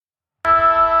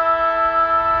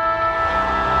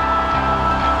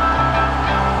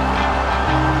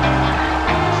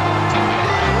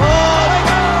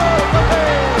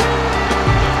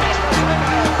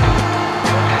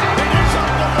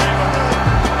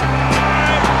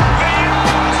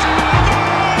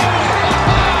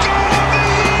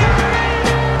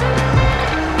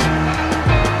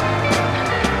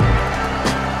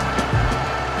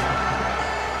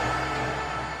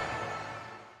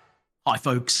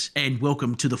folks, and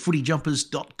welcome to the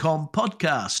footyjumpers.com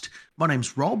podcast. My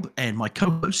name's Rob, and my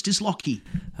co-host is Lochie.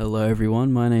 Hello,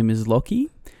 everyone. My name is Lochie.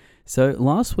 So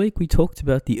last week we talked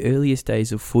about the earliest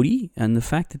days of footy and the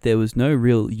fact that there was no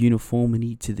real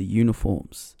uniformity to the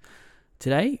uniforms.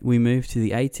 Today we move to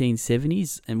the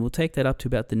 1870s, and we'll take that up to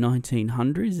about the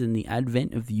 1900s and the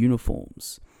advent of the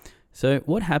uniforms. So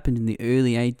what happened in the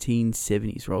early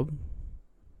 1870s, Rob?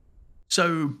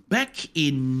 So back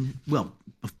in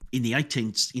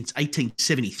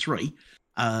 1873,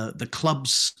 the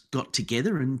clubs got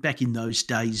together, and back in those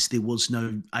days there was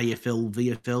no AFL,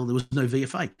 VFL, there was no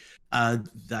VFA.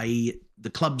 The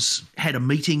clubs had a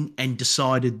meeting and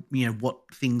decided, what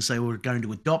things they were going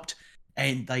to adopt,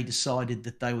 and they decided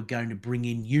that they were going to bring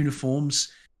in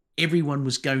uniforms. Everyone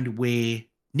was going to wear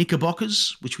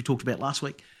knickerbockers, which we talked about last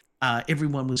week.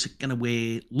 Everyone was going to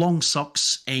wear long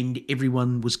socks, and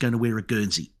everyone was going to wear a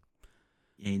Guernsey.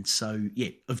 And so,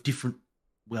 of different,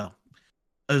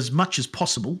 as much as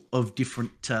possible of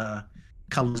different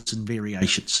colours and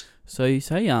variations. So you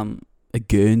say a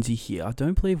Guernsey here. I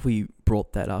don't believe we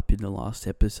brought that up in the last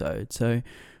episode. So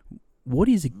what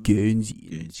is a Guernsey?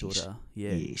 Guernseys.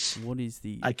 Yes. What is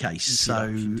the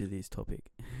introduction to this topic?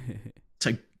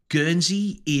 So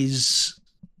Guernsey is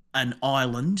an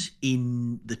island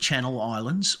in the Channel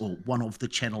Islands, or one of the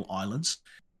Channel Islands.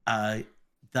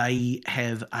 They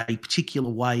have a particular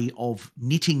way of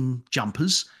knitting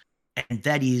jumpers, and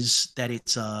that is that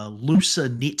it's a looser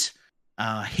knit,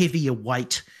 heavier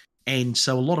weight. And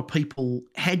so a lot of people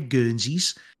had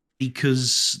Guernseys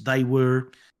because they were,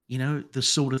 the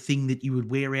sort of thing that you would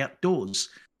wear outdoors.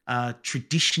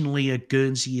 Traditionally, a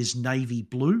Guernsey is navy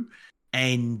blue.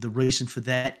 And the reason for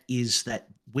that is that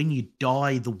when you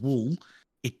dye the wool,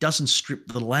 it doesn't strip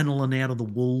the lanolin out of the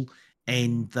wool,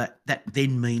 and that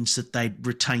then means that they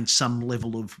retain some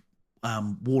level of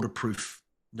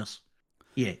waterproofness.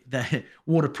 Yeah, the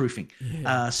waterproofing.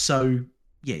 Yeah. So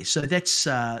that's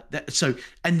that. So,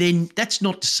 and then that's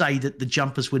not to say that the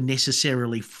jumpers were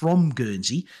necessarily from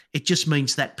Guernsey. It just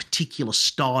means that particular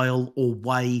style or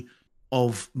way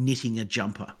of knitting a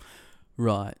jumper.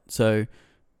 Right. So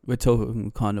we're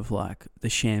talking kind of like the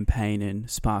champagne and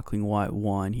sparkling white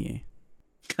wine here.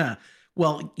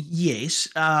 Well, yes.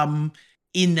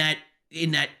 In that,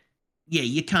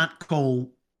 you can't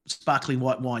call sparkling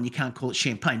white wine, you can't call it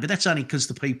champagne, but that's only because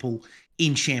the people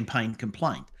in Champagne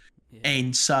complained. Yeah.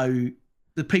 And so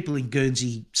the people in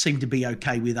Guernsey seem to be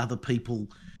okay with other people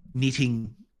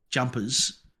knitting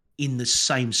jumpers in the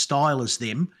same style as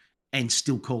them and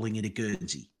still calling it a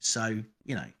Guernsey. So,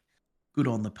 good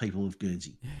on the people of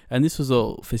Guernsey. And this was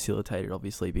all facilitated,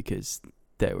 obviously, because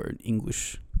they were an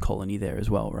English colony there as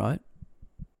well, right?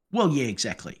 Well, yeah,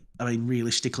 exactly. I mean,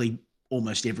 realistically,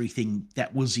 almost everything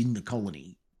that was in the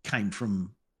colony came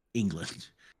from England.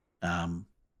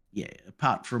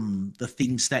 Apart from the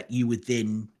things that you would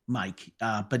then make.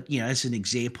 But, as an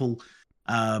example,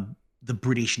 the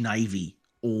British Navy,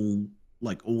 all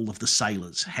of the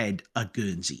sailors had a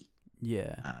Guernsey.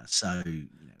 Yeah. So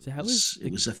how is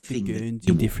it was a thing.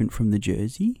 Guernsey different from the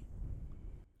Jersey?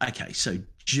 Okay, so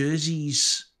Jersey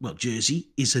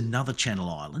is another Channel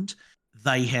Island.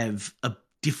 They have a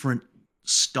different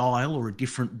style or a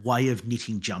different way of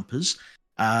knitting jumpers.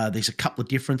 There's a couple of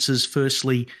differences.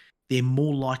 Firstly, they're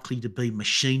more likely to be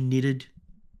machine knitted,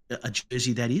 a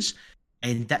jersey that is,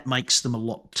 and that makes them a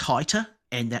lot tighter,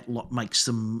 and that makes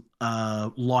them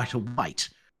lighter weight.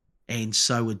 And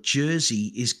so a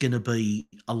jersey is going to be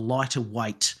a lighter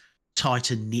weight,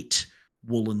 tighter knit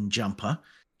woolen jumper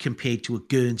compared to a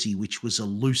Guernsey, which was a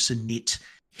looser knit,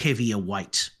 heavier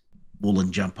weight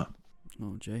woolen jumper.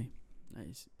 Oh, gee. That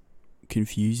is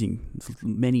confusing. There's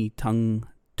many tongue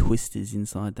twisters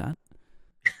inside that.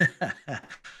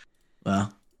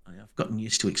 Well, I've gotten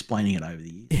used to explaining it over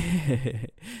the years.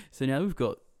 So now we've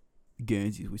got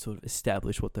Guernseys. We sort of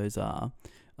established what those are.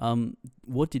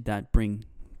 What did that bring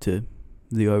to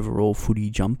the overall footy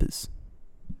jumpers?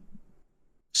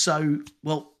 So,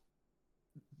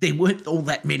 there weren't all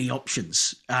that many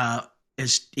options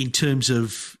as in terms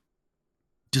of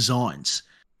designs.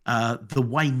 The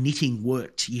way knitting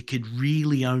worked, you could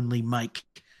really only make,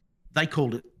 they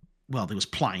called it, there was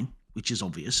plain, which is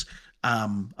obvious,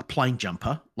 a plain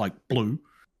jumper, like blue.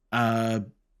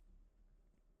 And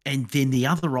then the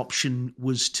other option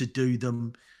was to do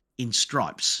them in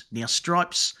stripes. Now,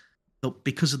 stripes,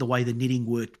 because of the way the knitting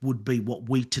worked, would be what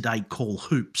we today call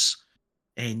hoops.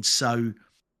 And so,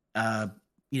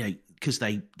 because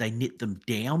they knit them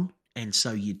down, and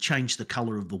so you change the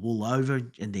colour of the wool over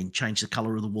and then change the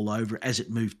colour of the wool over as it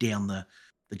moved down the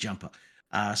jumper.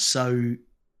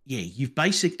 You've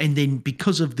and then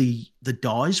because of the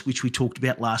dyes, which we talked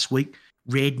about last week,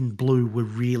 red and blue were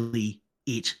really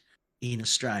it in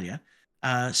Australia.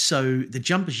 So the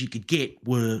jumpers you could get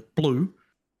were blue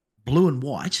and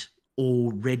white,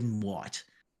 or red and white.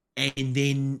 And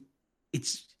then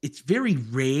it's very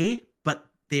rare, but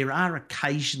there are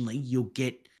occasionally you'll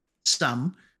get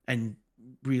some, and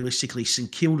realistically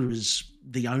St Kilda is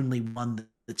the only one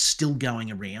that's still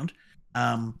going around.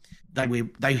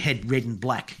 They had red and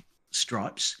black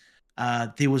stripes.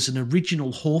 There was an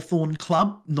original Hawthorn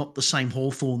club, not the same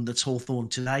Hawthorn that's Hawthorn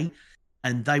today,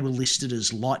 and they were listed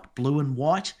as light blue and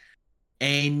white.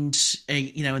 And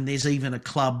and there's even a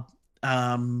club,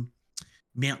 Mount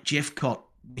Jeffcott,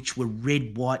 which were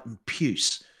red, white, and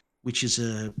puce, which is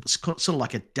sort of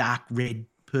like a dark red,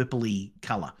 purpley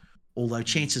colour. Although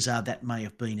chances are that may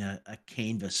have been a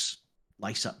canvas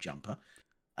lace-up jumper.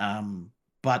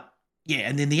 But yeah,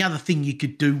 and then the other thing you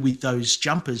could do with those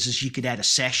jumpers is you could add a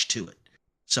sash to it.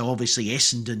 So obviously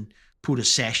Essendon put a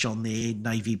sash on their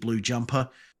navy blue jumper.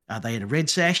 They had a red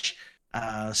sash.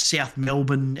 South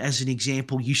Melbourne, as an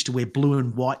example, used to wear blue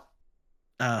and white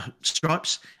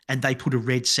stripes, and they put a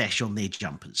red sash on their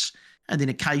jumpers. And then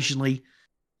occasionally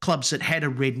clubs that had a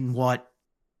red and white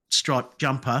striped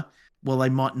jumper, well, they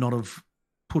might not have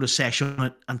put a sash on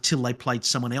it until they played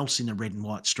someone else in a red and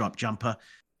white striped jumper,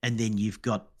 and then you've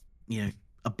got,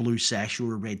 a blue sash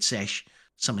or a red sash,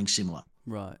 something similar.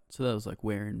 Right. So that was like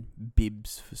wearing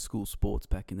bibs for school sports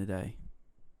back in the day.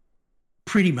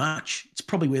 Pretty much. It's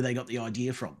probably where they got the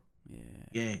idea from.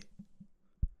 Yeah.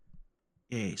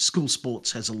 Yeah. School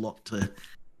sports has a lot to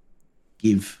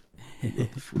give the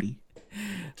footy.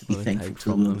 To be thankful to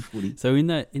them on the footy. So in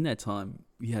that time,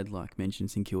 you had like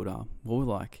mentioned St Kilda. What were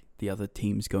like the other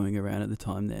teams going around at the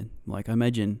time then? Like I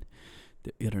imagine,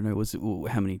 I don't know,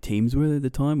 how many teams were there at the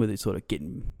time? Were they sort of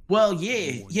getting? Well,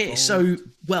 yeah. So,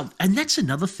 and that's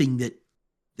another thing that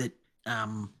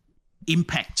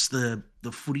impacts the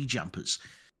footy jumpers.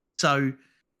 So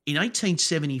in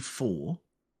 1874,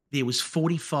 there was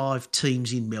 45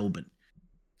 teams in Melbourne.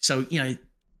 So,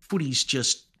 footy's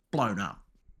just blown up.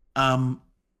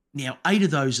 Now, 8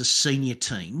 of those are senior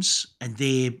teams, and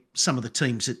they're some of the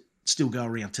teams that still go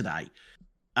around today.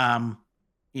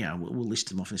 We'll list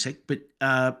them off in a sec. But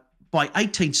by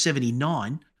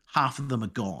 1879, half of them are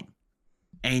gone.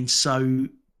 And so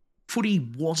footy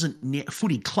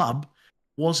club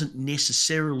wasn't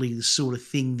necessarily the sort of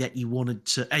thing that you wanted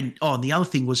to. And the other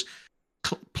thing was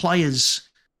players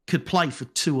could play for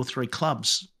 2 or 3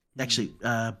 clubs. Actually,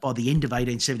 by the end of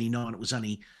 1879,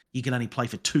 you could only play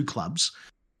for 2 clubs.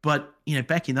 But,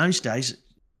 back in those days,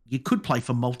 you could play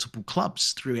for multiple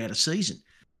clubs throughout a season.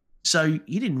 So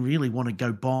you didn't really want to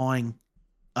go buying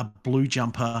a blue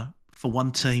jumper for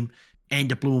one team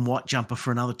and a blue and white jumper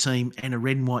for another team and a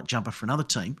red and white jumper for another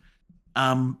team.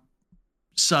 You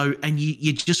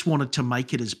just wanted to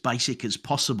make it as basic as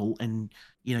possible and,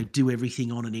 do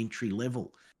everything on an entry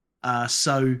level.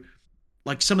 So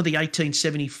like some of the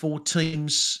 1874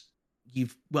 teams,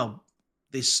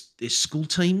 there's school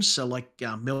teams. So like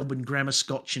Melbourne Grammar,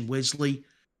 Scotch and Wesley.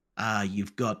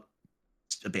 You've got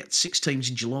about 6 teams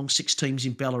in Geelong, 6 teams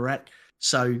in Ballarat.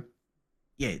 So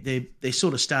yeah, they're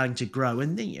sort of starting to grow.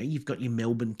 And then you've got your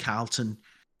Melbourne, Carlton,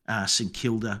 St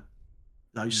Kilda,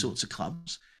 those sorts of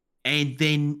clubs. And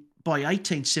then by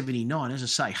 1879, as I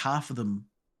say, half of them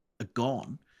are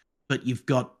gone. But you've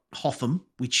got Hotham,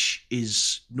 which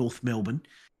is North Melbourne.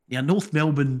 Now, North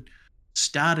Melbourne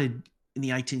started in the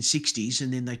 1860s,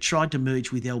 and then they tried to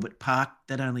merge with Albert Park.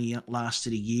 That only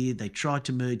lasted a year. They tried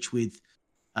to merge with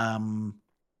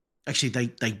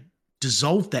they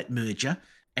dissolved that merger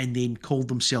and then called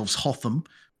themselves Hotham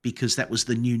because that was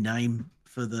the new name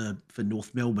for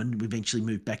North Melbourne. We eventually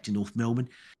moved back to North Melbourne.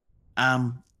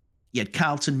 You had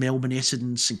Carlton, Melbourne,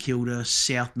 Essendon, St Kilda,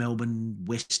 South Melbourne,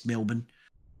 West Melbourne,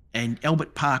 and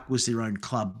Albert Park was their own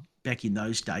club back in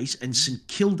those days. And St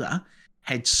Kilda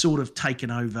had sort of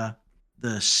taken over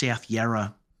the South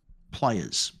Yarra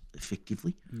players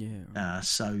effectively. Yeah.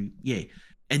 Right.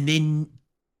 And then,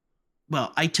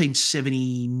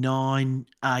 1879,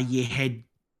 you had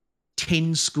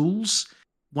 10 schools.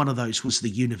 One of those was the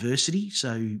university.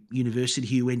 So university,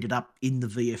 who ended up in the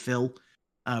VFL,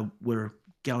 were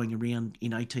going around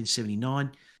in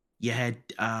 1879. You had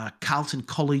Carlton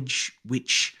College,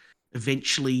 which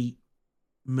eventually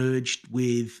merged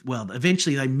with,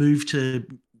 eventually they moved to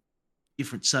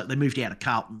different, so they moved out of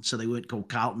Carlton, so they weren't called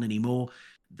Carlton anymore.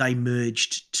 They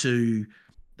merged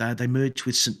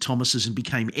with St Thomas's and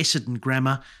became Essendon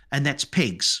Grammar, and that's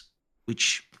Pegs,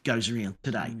 which goes around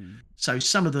today. So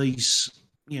some of these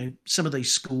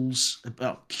schools,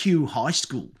 Kew High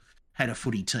School had a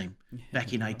footy team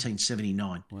back in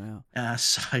 1879. Wow.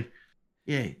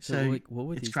 Yeah, so like, what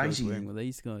were it's these guys crazy. wearing? Were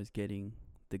these guys getting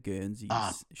the Guernseys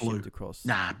Blue. shipped across?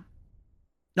 Nah,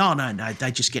 no.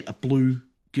 They just get a blue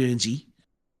Guernsey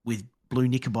with blue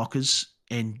knickerbockers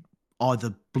and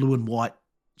either blue and white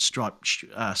striped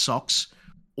socks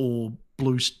or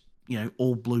blue,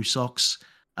 all blue socks.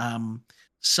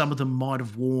 Some of them might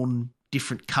have worn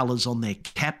different colours on their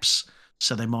caps,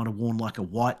 so they might have worn like a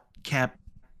white cap.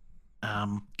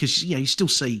 Because you still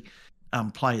see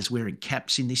players wearing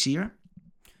caps in this era.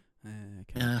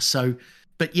 Okay.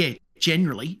 But yeah,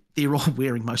 generally they're all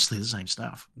wearing mostly the same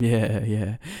stuff.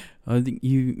 Yeah. I think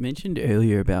you mentioned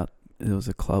earlier about there was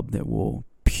a club that wore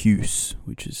puce,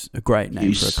 which is a great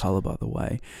name for a colour, by the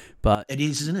way. But it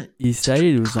is, isn't it? You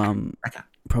stated it was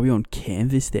probably on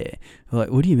canvas there.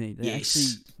 Like, what do you mean? They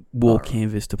actually wore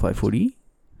canvas to play footy?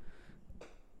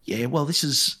 Yeah, well, this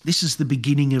is the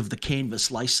beginning of the canvas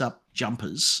lace-up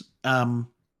jumpers, and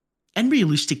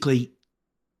realistically,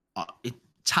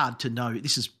 it's hard to know.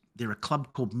 They're a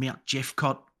club called Mount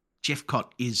Jeffcott.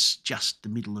 Jeffcott is just the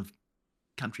middle of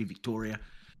country Victoria.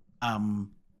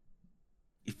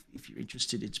 If you're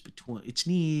interested, it's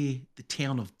near the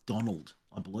town of Donald,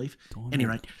 I believe. Donald.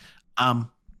 Anyway,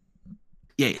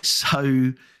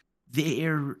 so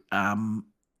they're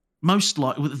most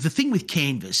likely, the thing with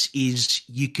canvas is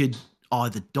you could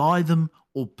either dye them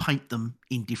or paint them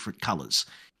in different colours.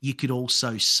 You could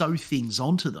also sew things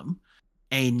onto them,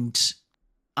 and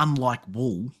unlike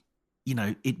wool,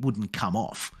 it wouldn't come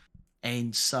off.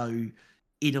 And so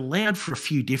it allowed for a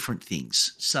few different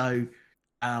things. So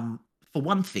for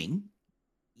one thing,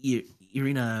 you're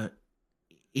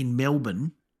in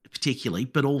Melbourne particularly,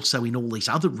 but also in all these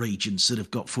other regions that have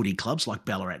got footy clubs like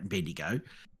Ballarat and Bendigo,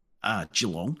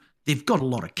 Geelong, they've got a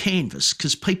lot of canvas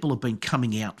because people have been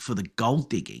coming out for the gold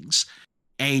diggings,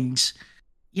 and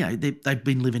they've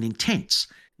been living in tents.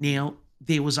 Now,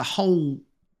 there was a whole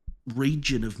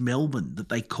region of Melbourne that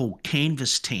they called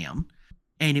Canvas Town,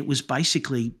 and it was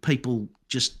basically people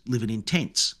just living in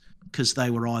tents because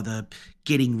they were either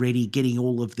getting ready, getting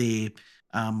all of their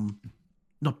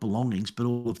not belongings, but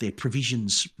all of their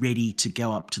provisions ready to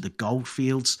go up to the gold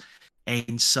fields.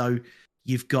 And so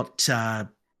you've got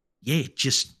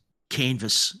just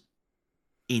canvas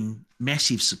in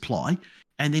massive supply.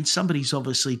 And then somebody's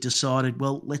obviously decided,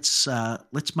 well, let's make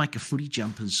let's make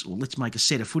a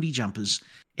set of footy jumpers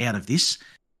out of this.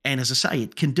 And as I say,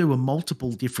 it can do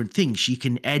multiple different things. You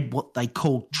can add what they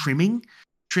call trimming.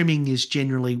 Trimming is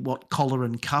generally what collar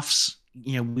and cuffs,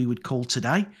 we would call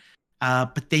today.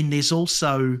 But then there's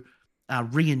also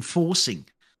reinforcing.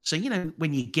 So,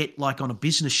 when you get like on a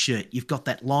business shirt, you've got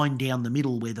that line down the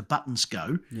middle where the buttons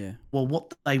go. Yeah. Well,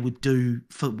 what they would do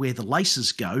for where the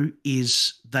laces go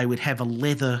is they would have a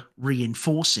leather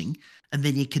reinforcing, and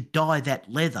then you could dye that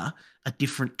leather a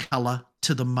different colour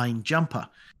to the main jumper.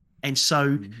 And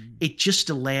so it just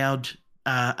allowed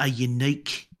a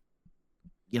unique,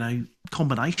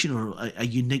 combination or a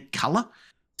unique colour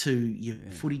to your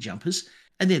footy jumpers.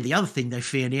 And then the other thing they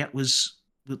found out was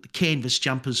that the canvas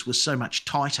jumpers were so much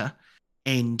tighter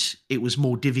and it was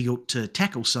more difficult to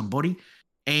tackle somebody,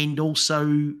 and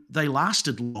also they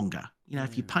lasted longer.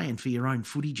 If you're paying for your own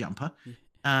footy jumper,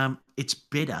 it's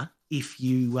better if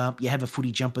you have a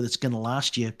footy jumper that's going to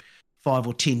last you 5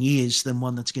 or 10 years than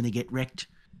one that's going to get wrecked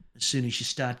as soon as you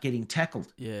start getting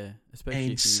tackled. Yeah,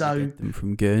 especially if you get them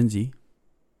from Guernsey.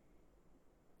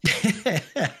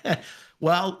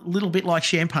 Well, a little bit like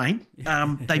champagne.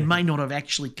 They may not have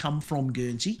actually come from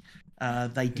Guernsey.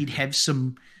 They did have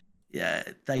some.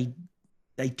 They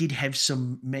did have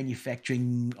some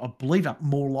manufacturing. I believe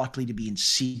more likely to be in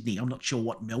Sydney. I'm not sure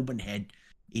what Melbourne had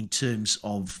in terms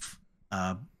of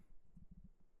a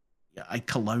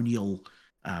colonial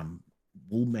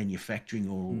wool manufacturing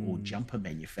or jumper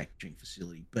manufacturing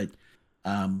facility. But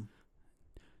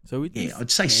so with I'd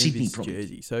say Sydney probably.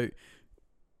 Jersey. So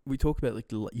we talk about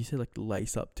you said the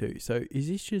lace up too. So is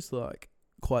this just like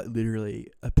quite literally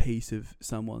a piece of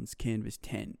someone's canvas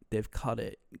tent? They've cut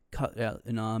out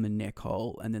an arm and neck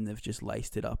hole, and then they've just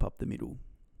laced it up the middle.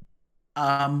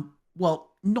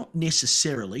 Well, not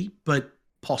necessarily, but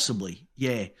possibly,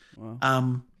 yeah. Wow.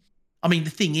 I mean,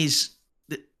 the thing is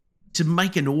that to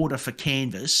make an order for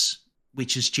canvas,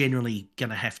 which is generally going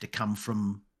to have to come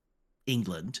from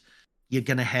England, you're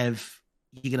going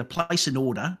to place an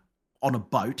order on a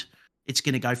boat. It's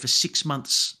going to go for 6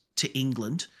 months to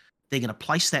England. They're going to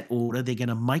place that order. They're going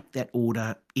to make that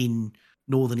order in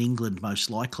Northern England,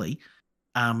 most likely,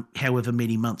 however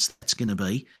many months that's going to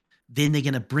be. Then they're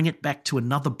going to bring it back to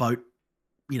another boat,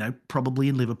 probably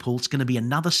in Liverpool. It's going to be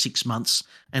another 6 months,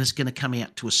 and it's going to come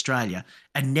out to Australia.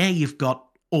 And now you've got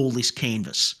all this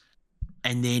canvas.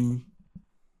 And then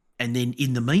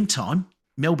in the meantime,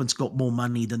 Melbourne's got more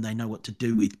money than they know what to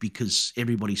do with because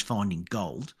everybody's finding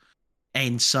gold.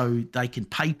 And so they can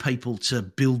pay people to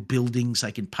build buildings,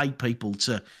 they can pay people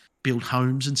to build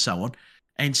homes and so on.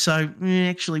 And so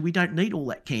actually we don't need all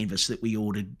that canvas that we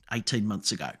ordered 18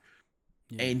 months ago.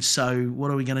 Yeah. And so what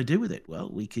are we going to do with it? Well,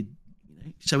 we could,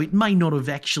 so it may not have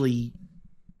actually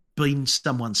been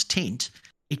someone's tent.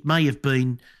 It may have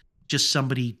been just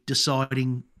somebody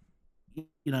deciding,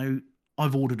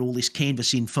 I've ordered all this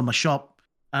canvas in for my shop.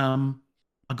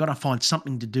 I've got to find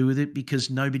something to do with it because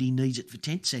nobody needs it for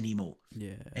tents anymore.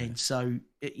 Yeah. And so,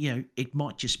 it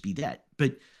might just be that.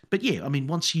 But yeah, I mean,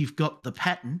 once you've got the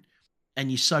pattern and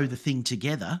you sew the thing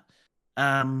together,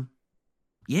 you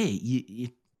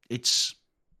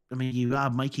are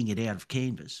making it out of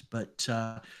canvas. But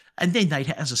and then they'd,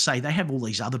 as I say, they have all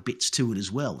these other bits to it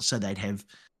as well. So they'd have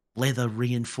leather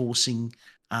reinforcing.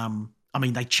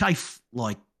 They chafe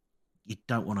like you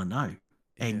don't want to know.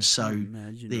 And so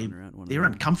they're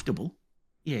uncomfortable.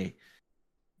 Yeah,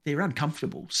 they're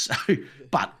uncomfortable. So,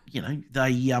 but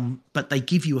they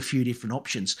give you a few different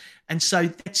options, and so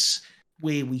that's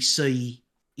where we see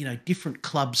different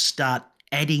clubs start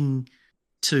adding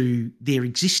to their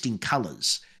existing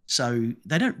colours. So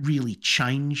they don't really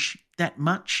change that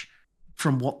much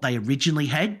from what they originally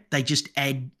had. They just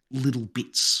add little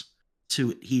bits to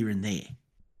it here and there.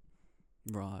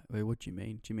 Right. Wait, what do you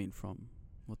mean? Do you mean from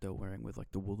what they were wearing with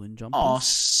like the woolen jumpers? Oh,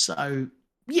 so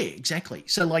yeah, exactly.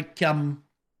 So like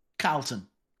Carlton,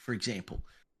 for example.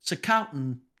 So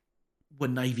Carlton were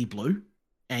navy blue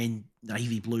and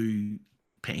navy blue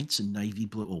pants and navy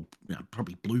blue, or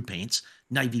probably blue pants,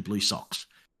 navy blue socks.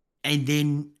 And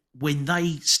then when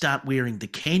they start wearing the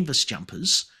canvas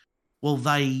jumpers, well,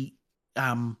 they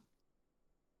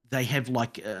have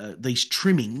like these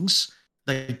trimmings.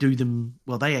 They do them,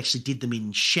 well, they actually did them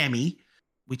in chamois,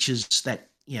 which is that,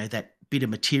 that bit of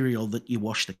material that you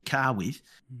wash the car with,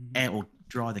 or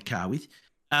dry the car with.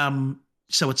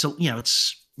 So it's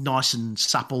it's nice and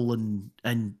supple and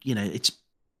it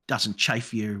doesn't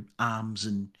chafe your arms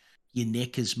and your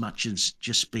neck as much as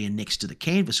just being next to the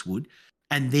canvas would.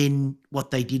 And then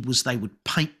what they did was they would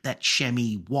paint that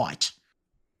chamois white.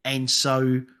 And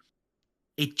so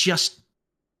it just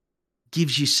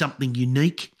gives you something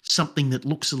unique, something that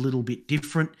looks a little bit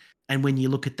different. And when you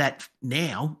look at that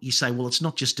now, you say, well, it's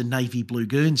not just a navy blue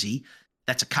Guernsey,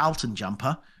 that's a Carlton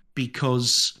jumper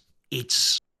because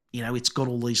it's, it's got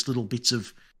all these little bits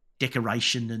of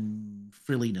decoration and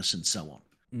frilliness and so on.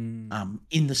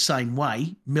 In the same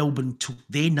way, Melbourne took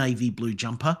their navy blue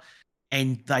jumper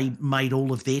and they made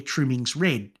all of their trimmings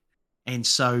red. And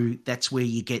so that's where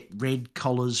you get red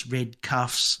collars, red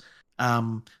cuffs.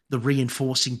 The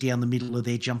reinforcing down the middle of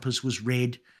their jumpers was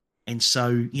red. And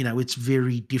so, it's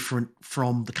very different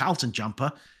from the Carlton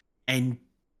jumper. And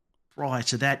prior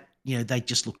to that, they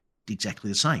just looked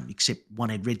exactly the same, except one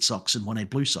had red socks and one had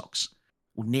blue socks.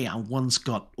 Well, now one's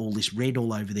got all this red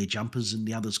all over their jumpers and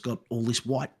the other's got all this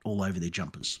white all over their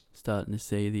jumpers. Starting to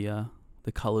see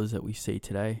the colours that we see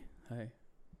today. Hey.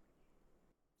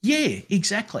 Yeah,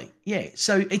 exactly. Yeah.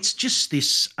 So it's just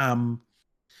this, what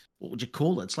would you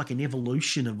call it? It's like an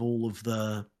evolution of all of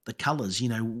the colours.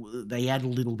 They add a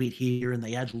little bit here and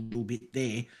they add a little bit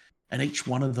there, and each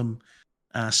one of them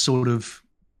sort of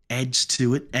adds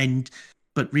to it.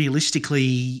 But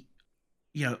realistically,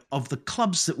 of the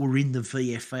clubs that were in the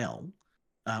VFL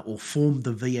or formed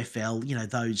the VFL,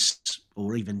 those,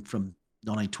 or even from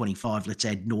 1925, let's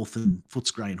add Northern,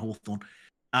 Footscray and Hawthorn,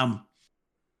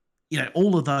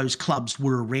 all of those clubs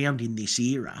were around in this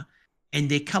era and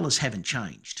their colours haven't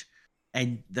changed.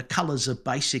 And the colours have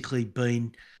basically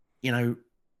been,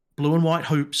 blue and white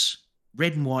hoops,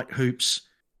 red and white hoops,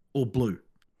 or blue.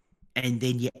 And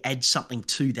then you add something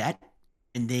to that.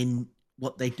 And then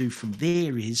what they do from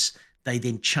there is they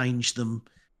then change them.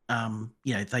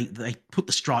 They put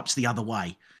the stripes the other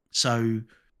way. So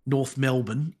North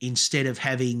Melbourne, instead of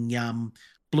having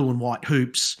blue and white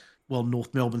hoops, well,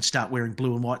 North Melbourne start wearing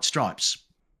blue and white stripes.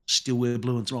 Still wear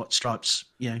blue and white stripes,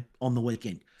 on the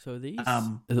weekend. So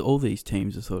all these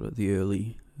teams are sort of the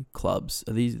early clubs.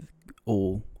 Are these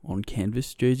all on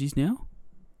canvas jerseys now?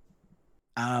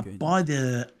 By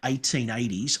the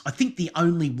 1880s, I think the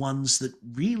only ones that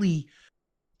really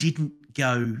didn't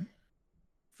go,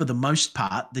 for the most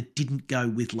part, that didn't go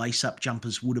with lace-up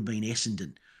jumpers would have been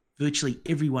Essendon. Virtually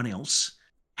everyone else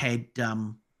had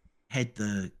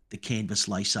the canvas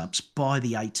lace-ups by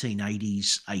the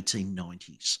 1880s,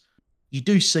 1890s. You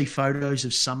do see photos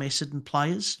of some Essendon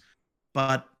players,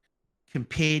 but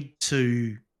compared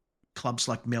to clubs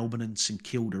like Melbourne and St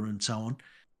Kilda and so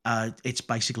on, it's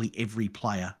basically every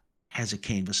player has a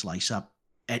canvas lace-up,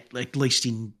 at least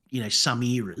in some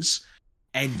eras.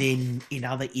 and then in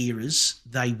other eras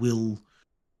they will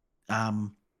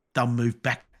they'll move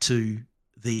back to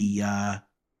the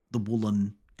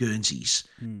woolen Guernseys,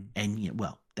 and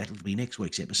that'll be next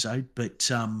week's episode. But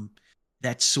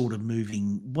that's sort of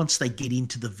moving. Once they get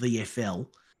into the VFL,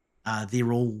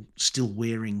 they're all still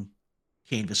wearing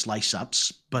canvas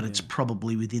lace-ups, but it's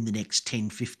probably within the next 10,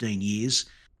 15 years,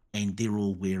 and they're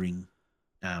all wearing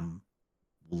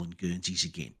woolen Guernseys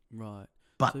again. Right.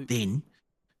 But then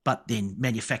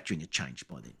manufacturing had changed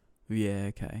by then. Yeah,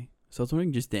 okay. So I was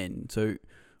wondering just then, so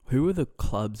who were the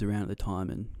clubs around at the time,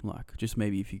 and like just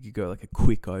maybe if you could go like a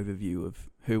quick overview of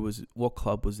what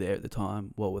club was there at the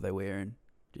time, what were they wearing?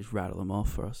 Just rattle them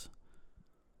off for us.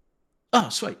 Oh,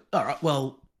 sweet. All right.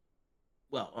 Well,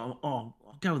 I'll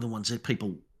go with the ones that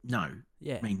people know.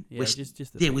 Yeah. I mean,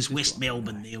 there was West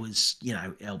Melbourne. There was,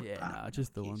 Albert Park. Yeah,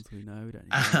 just the ones we know. We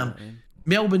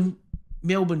don't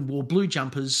Melbourne wore blue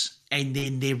jumpers, and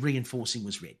then their reinforcing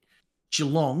was red.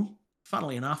 Geelong,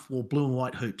 funnily enough, wore blue and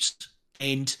white hoops.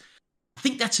 And I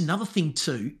think that's another thing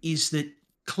too, is that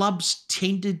clubs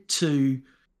tended to,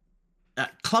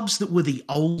 clubs that were the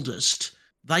oldest,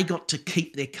 they got to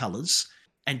keep their colours,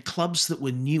 and clubs that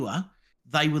were newer,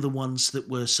 they were the ones that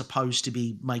were supposed to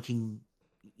be making,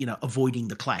 avoiding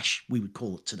the clash, we would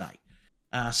call it today.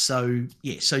 So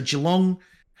Geelong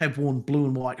have worn blue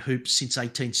and white hoops since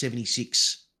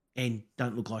 1876 and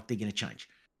don't look like they're going to change.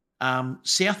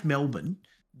 South Melbourne,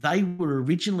 they were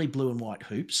originally blue and white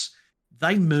hoops.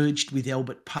 They merged with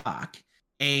Albert Park,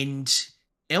 and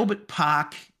Albert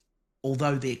Park,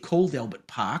 although they're called Albert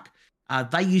Park,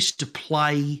 they used to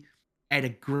play at a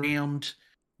ground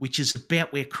which is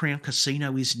about where Crown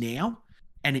Casino is now,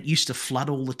 and it used to flood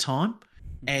all the time.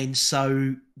 And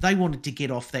so they wanted to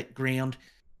get off that ground.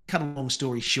 Cut a long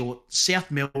story short, South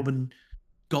Melbourne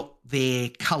got their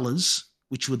colours,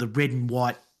 which were the red and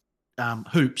white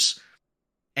hoops,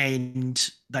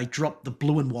 and they dropped the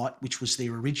blue and white, which was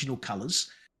their original colours,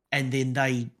 and then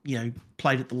they,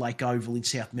 played at the Lake Oval in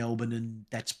South Melbourne, and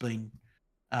that's been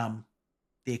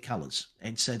their colours.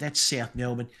 And so that's South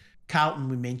Melbourne. Carlton,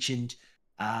 we mentioned.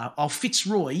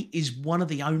 Fitzroy is one of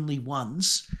the only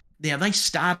ones. Now, they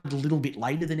started a little bit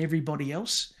later than everybody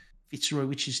else. Fitzroy,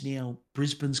 which is now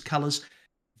Brisbane's colours,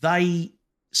 they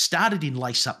started in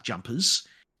lace-up jumpers,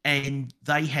 and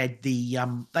they had they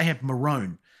have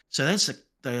maroon. So that's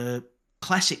the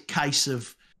classic case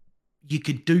of you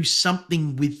could do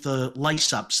something with the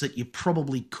lace-ups that you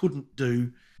probably couldn't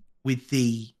do with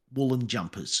the woolen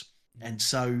jumpers. And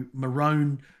so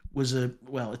maroon was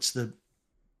it's the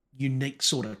unique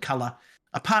sort of colour.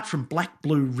 Apart from black,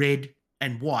 blue, red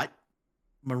and white,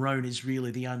 maroon is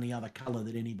really the only other colour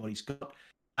that anybody's got.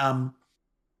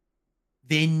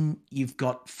 Then you've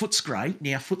got Footscray.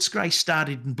 Now, Footscray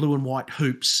started in blue and white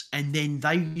hoops, and then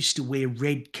they used to wear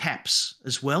red caps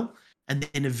as well. And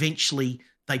then eventually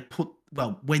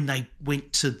when they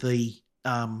went to the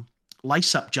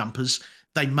lace-up jumpers,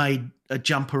 they made a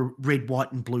jumper red,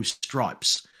 white and blue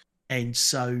stripes. And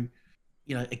so,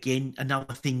 again,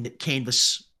 another thing that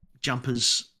canvas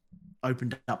jumpers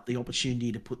opened up the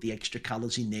opportunity to put the extra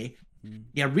colours in there.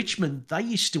 Now, Richmond, they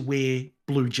used to wear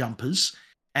blue jumpers,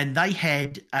 and they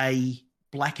had a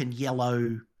black and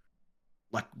yellow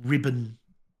like ribbon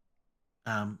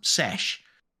sash.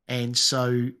 And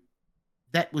so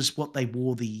that was what they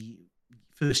wore the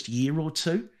first year or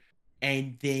two.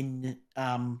 And then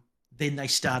they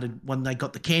started, when they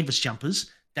got the canvas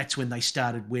jumpers, that's when they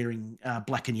started wearing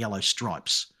black and yellow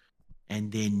stripes.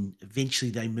 And then eventually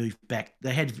they moved back.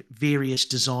 They had various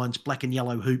designs, black and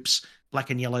yellow hoops, black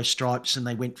and yellow stripes, and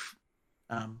they went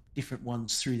different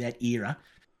ones through that era.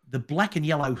 The black and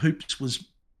yellow hoops was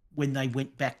when they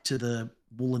went back to the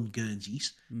woolen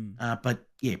Guernseys. But,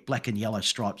 yeah, black and yellow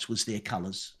stripes was their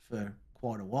colours for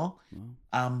quite a while.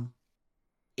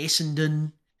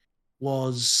 Essendon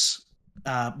was,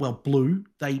 blue.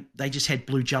 They just had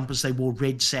blue jumpers. They wore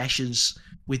red sashes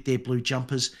with their blue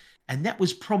jumpers. And that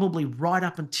was probably right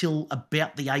up until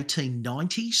about the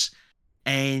 1890s.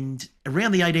 And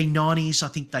around the 1890s, I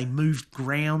think they moved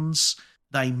grounds.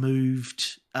 They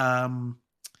moved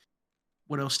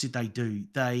what else did they do?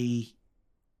 They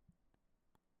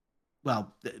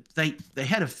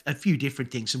had a few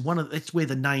different things. And that's where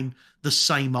the name The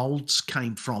Same Olds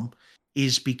came from,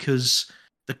 is because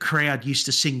the crowd used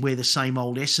to sing We're the Same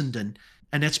Old Essendon.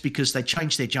 And that's because they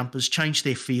changed their jumpers, changed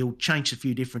their field, changed a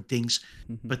few different things,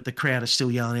 but the crowd are still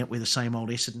yelling out, We're the same old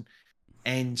Essendon.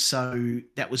 And so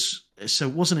it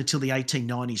wasn't until the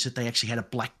 1890s that they actually had a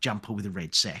black jumper with a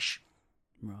red sash.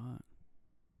 Right.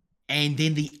 And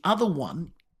then the other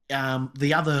one,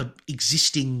 the other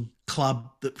existing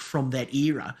club from that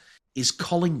era is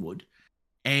Collingwood.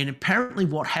 And apparently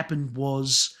what happened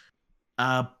was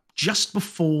just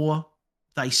before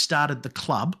they started the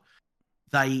club,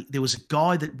 there was a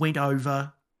guy that went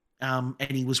over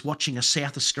and he was watching a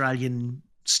South Australian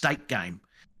state game.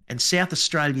 And South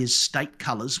Australia's state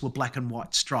colours were black and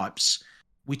white stripes,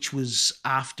 which was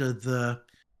after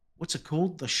what's it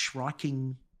called?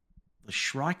 Piping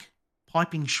shrike.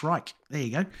 There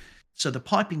you go. So the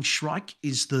piping shrike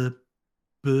is the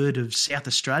bird of South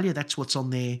Australia. That's what's on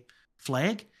their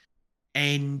flag.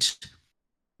 And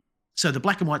so the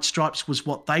black and white stripes was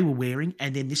what they were wearing.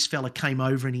 And then this fella came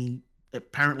over and he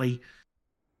apparently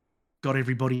got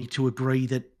everybody to agree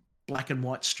that black and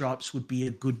white stripes would be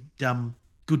a good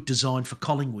design for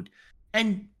Collingwood.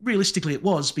 And realistically it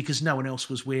was, because no one else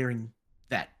was wearing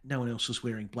that. No one else was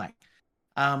wearing black.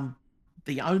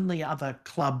 The only other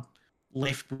club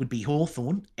left would be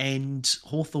Hawthorn, and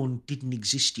Hawthorn didn't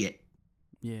exist yet.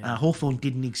 Yeah. Hawthorn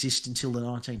didn't exist until the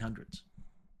 1900s.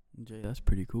 Yeah, that's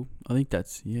pretty cool. I think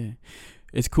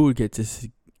it's cool to get to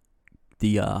see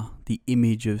the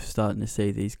image of starting to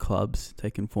see these clubs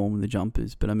taking form in the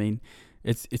jumpers. But I mean,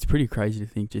 it's pretty crazy to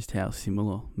think just how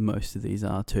similar most of these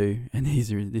are too. And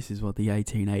this is what the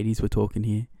 1880s we're talking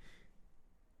here.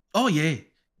 Oh yeah.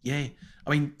 I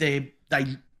mean,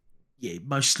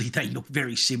 mostly they look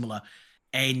very similar.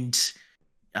 And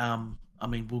I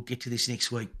mean, we'll get to this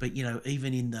next week, but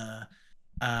even in the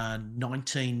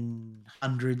 1900s,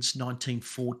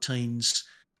 1914s,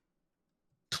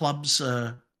 clubs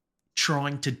are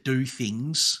trying to do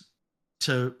things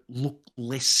to look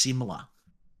less similar.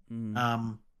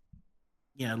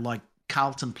 Like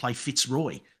Carlton play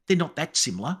Fitzroy. They're not that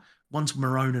similar. One's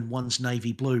maroon and one's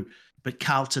navy blue, but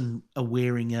Carlton are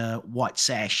wearing a white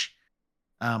sash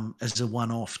as a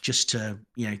one-off, just to,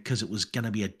 because it was going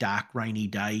to be a dark, rainy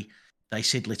day. They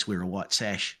said, let's wear a white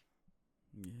sash.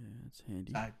 Yeah, that's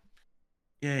handy.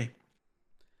 Yeah.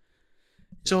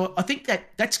 So I think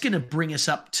that's going to bring us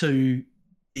up to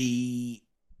the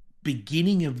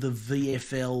beginning of the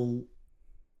VFL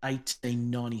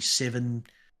 1897,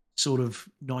 sort of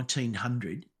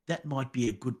 1900. That might be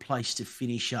a good place to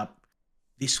finish up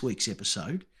this week's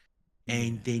episode.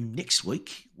 And then next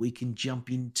week we can jump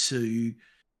into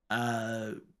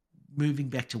moving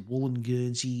back to Woolen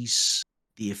Guernseys,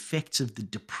 the effects of the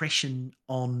Depression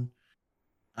on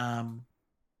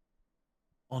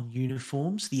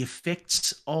uniforms, the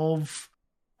effects of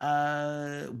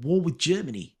war with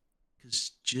Germany,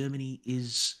 because Germany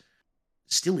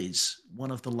still is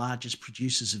one of the largest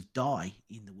producers of dye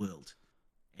in the world.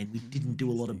 And we didn't do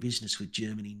a lot of business with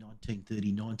Germany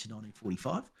 1939 to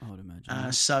 1945. I would imagine.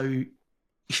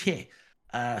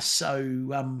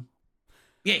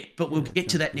 But we'll get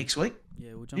to that next week.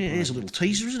 Yeah, we'll jump. There's a little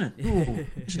teaser, isn't it? Oh,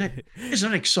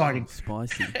 isn't it exciting?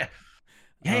 Spicy.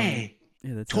 Yeah,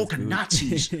 that's talking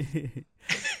Nazis.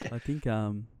 I think,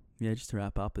 just to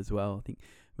wrap up as well, I think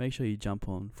make sure you jump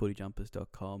on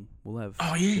footyjumpers.com. We'll have,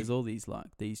 there's all these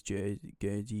Guernseys,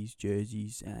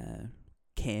 jerseys,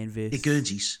 canvas. The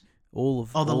Guernseys.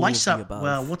 The lace-up.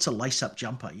 Well, what's a lace-up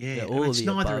jumper? Yeah, all it's of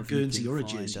the neither a above Guernsey or a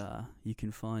jersey. You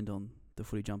can find on the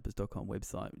footyjumpers.com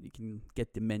website. You can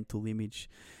get the mental image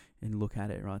and look at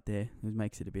it right there. It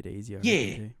makes it a bit easier.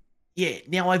 Yeah.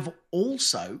 Now I've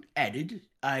also added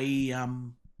a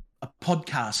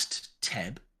podcast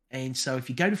tab, and so if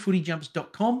you go to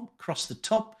footyjumpers.com, across the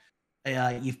top,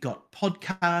 you've got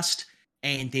podcast,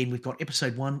 and then we've got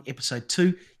episode 1, episode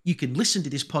 2. You can listen to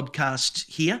this podcast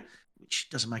here, which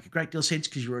doesn't make a great deal of sense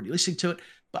because you're already listening to it.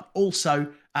 But also,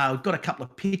 we've got a couple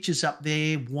of pictures up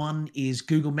there. One is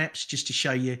Google Maps, just to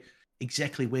show you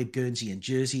exactly where Guernsey and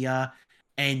Jersey are.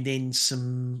 And then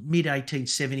some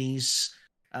mid-1870s,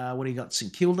 what do you got?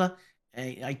 St Kilda,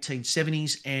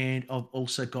 1870s. And I've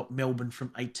also got Melbourne from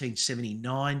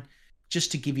 1879,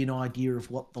 just to give you an idea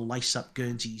of what the lace-up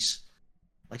Guernseys,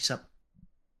 lace-up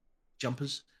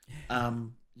jumpers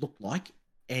look like.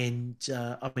 And,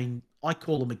 I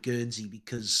call them a Guernsey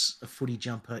because a footy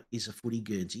jumper is a footy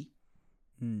Guernsey.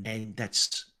 And that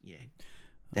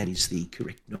is the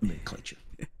correct nomenclature.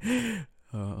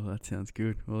 Oh, that sounds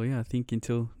good. Well, I think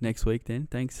until next week then.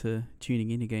 Thanks for tuning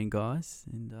in again, guys.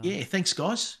 And thanks,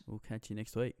 guys. We'll catch you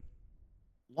next week.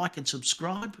 Like and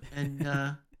subscribe,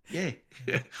 and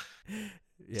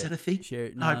Is that a thing? Share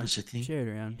it. I hope it's a thing. Share it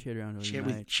around.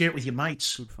 Share it with your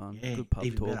mates. Good fun. Yeah, good pub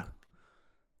even talk. Better.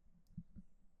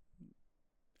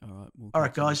 All right. All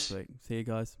right, guys. See you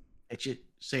guys. That's it.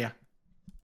 See ya.